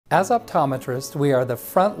As optometrists, we are the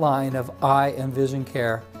front line of eye and vision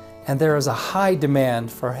care, and there is a high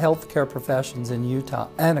demand for healthcare professions in Utah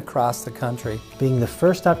and across the country. Being the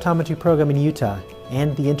first optometry program in Utah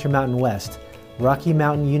and the Intermountain West, Rocky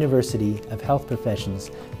Mountain University of Health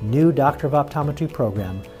Professions' new Doctor of Optometry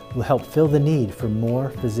program will help fill the need for more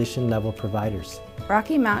physician-level providers.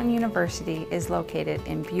 Rocky Mountain University is located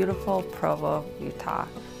in beautiful Provo, Utah,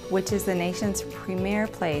 which is the nation's premier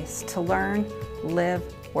place to learn, live,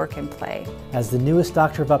 work, and play. As the newest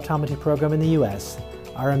Doctor of Optometry program in the U.S.,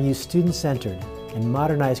 RMU's student-centered and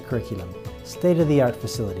modernized curriculum, state-of-the-art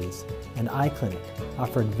facilities, and eye clinic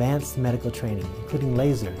offer advanced medical training, including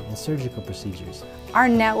laser and surgical procedures. Our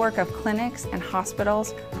network of clinics and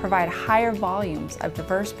hospitals provide higher volumes of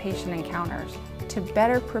diverse patient encounters to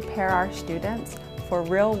better prepare our students for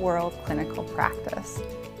real-world clinical practice.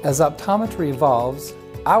 As optometry evolves,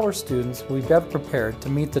 our students will be better prepared to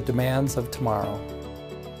meet the demands of tomorrow.